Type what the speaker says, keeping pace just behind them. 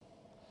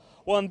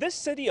Well, in this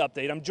city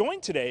update, I'm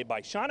joined today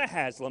by Shauna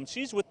Haslam.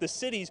 She's with the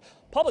city's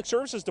Public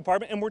Services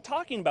Department, and we're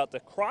talking about the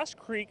Cross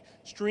Creek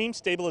Stream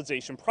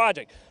Stabilization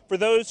Project. For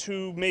those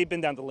who may have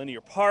been down to Linear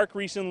Park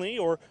recently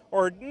or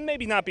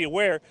maybe not be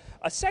aware,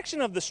 a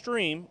section of the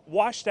stream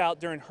washed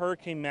out during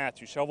Hurricane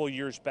Matthew several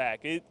years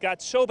back. It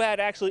got so bad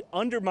it actually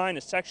undermined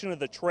a section of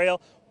the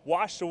trail,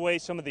 washed away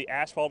some of the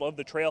asphalt of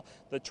the trail.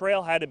 The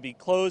trail had to be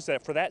closed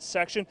for that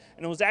section,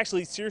 and it was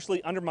actually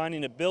seriously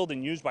undermining a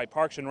building used by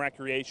Parks and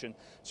Recreation.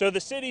 So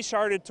the city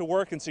started to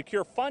work and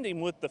secure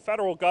funding with the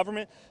federal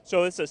government.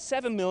 So it's a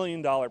 $7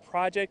 million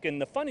project, and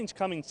the funding's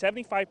coming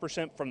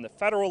 75% from the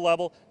federal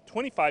level,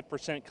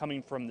 25%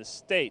 coming from the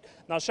state.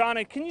 Now,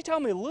 Shauna, can you tell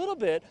me a little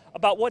bit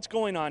about what's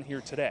going on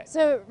here today?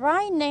 So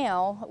right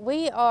now,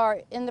 we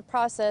are in the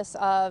process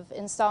of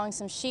installing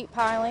some sheet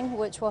piling,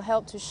 which will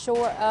help to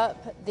shore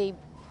up the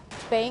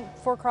bank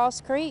for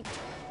Cross Creek.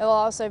 It will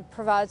also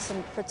provide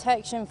some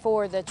protection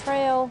for the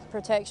trail,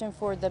 protection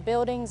for the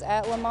buildings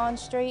at Lamont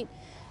Street,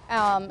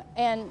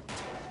 and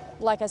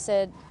like I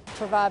said,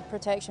 provide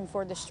protection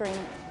for the stream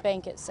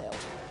bank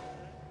itself.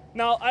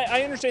 Now,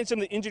 I understand some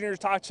of the engineers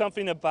talked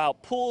something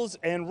about pools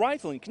and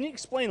rifling. Can you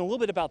explain a little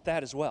bit about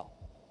that as well?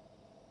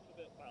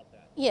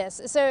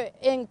 Yes, so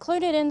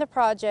included in the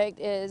project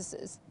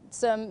is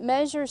some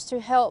measures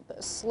to help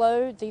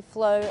slow the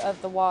flow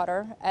of the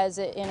water as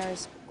it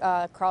enters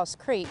Cross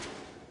Creek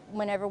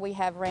whenever we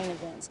have rain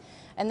events.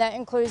 And that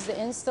includes the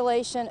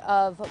installation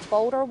of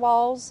boulder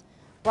walls,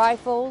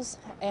 rifles,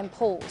 and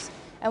pools.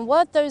 And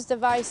what those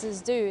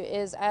devices do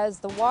is as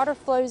the water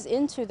flows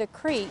into the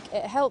creek,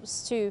 it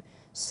helps to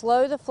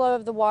slow the flow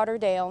of the water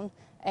down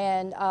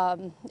and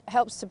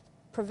helps to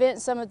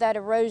prevent some of that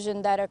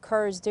erosion that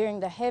occurs during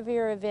the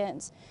heavier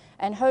events,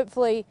 and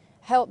hopefully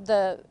help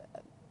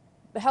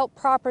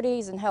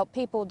properties and help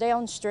people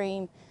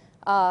downstream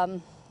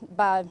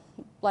by,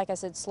 like I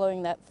said,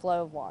 slowing that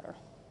flow of water.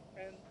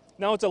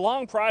 Now, it's a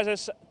long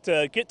process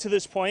to get to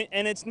this point,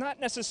 and it's not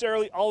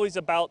necessarily always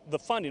about the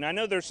funding. I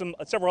know there's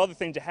several other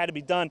things that had to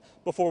be done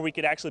before we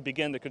could actually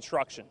begin the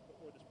construction.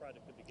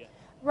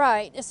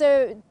 Right,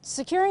 so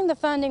securing the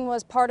funding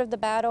was part of the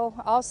battle.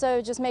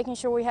 Also just making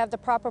sure we have the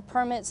proper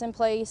permits in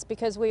place,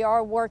 because we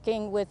are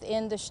working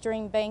within the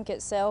stream bank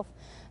itself.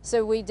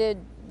 So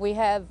we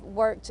have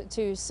worked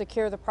to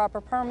secure the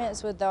proper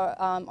permits with the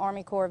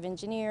Army Corps of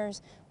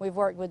Engineers. We've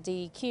worked with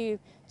DEQ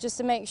just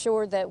to make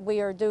sure that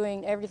we are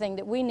doing everything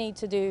that we need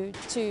to do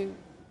to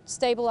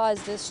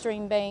stabilize this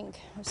stream bank,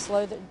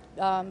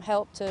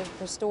 help to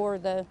restore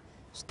the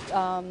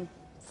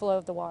flow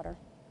of the water.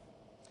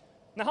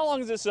 Now, how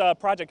long is this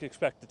project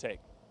expected to take?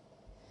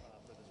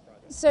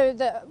 So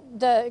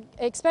the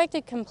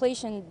expected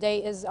completion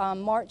date is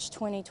March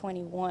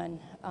 2021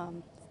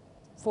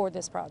 for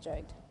this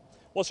project.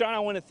 Well, Shauna, I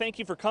want to thank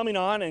you for coming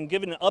on and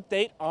giving an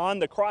update on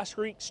the Cross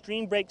Creek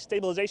Stream Bank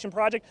Stabilization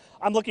Project.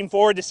 I'm looking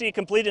forward to see it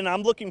completed, and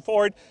I'm looking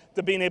forward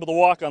to being able to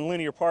walk on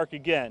Linear Park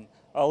again,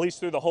 at least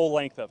through the whole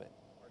length of it.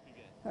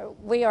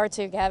 We are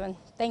too, Gavin.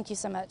 Thank you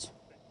so much.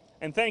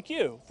 And thank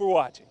you for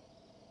watching.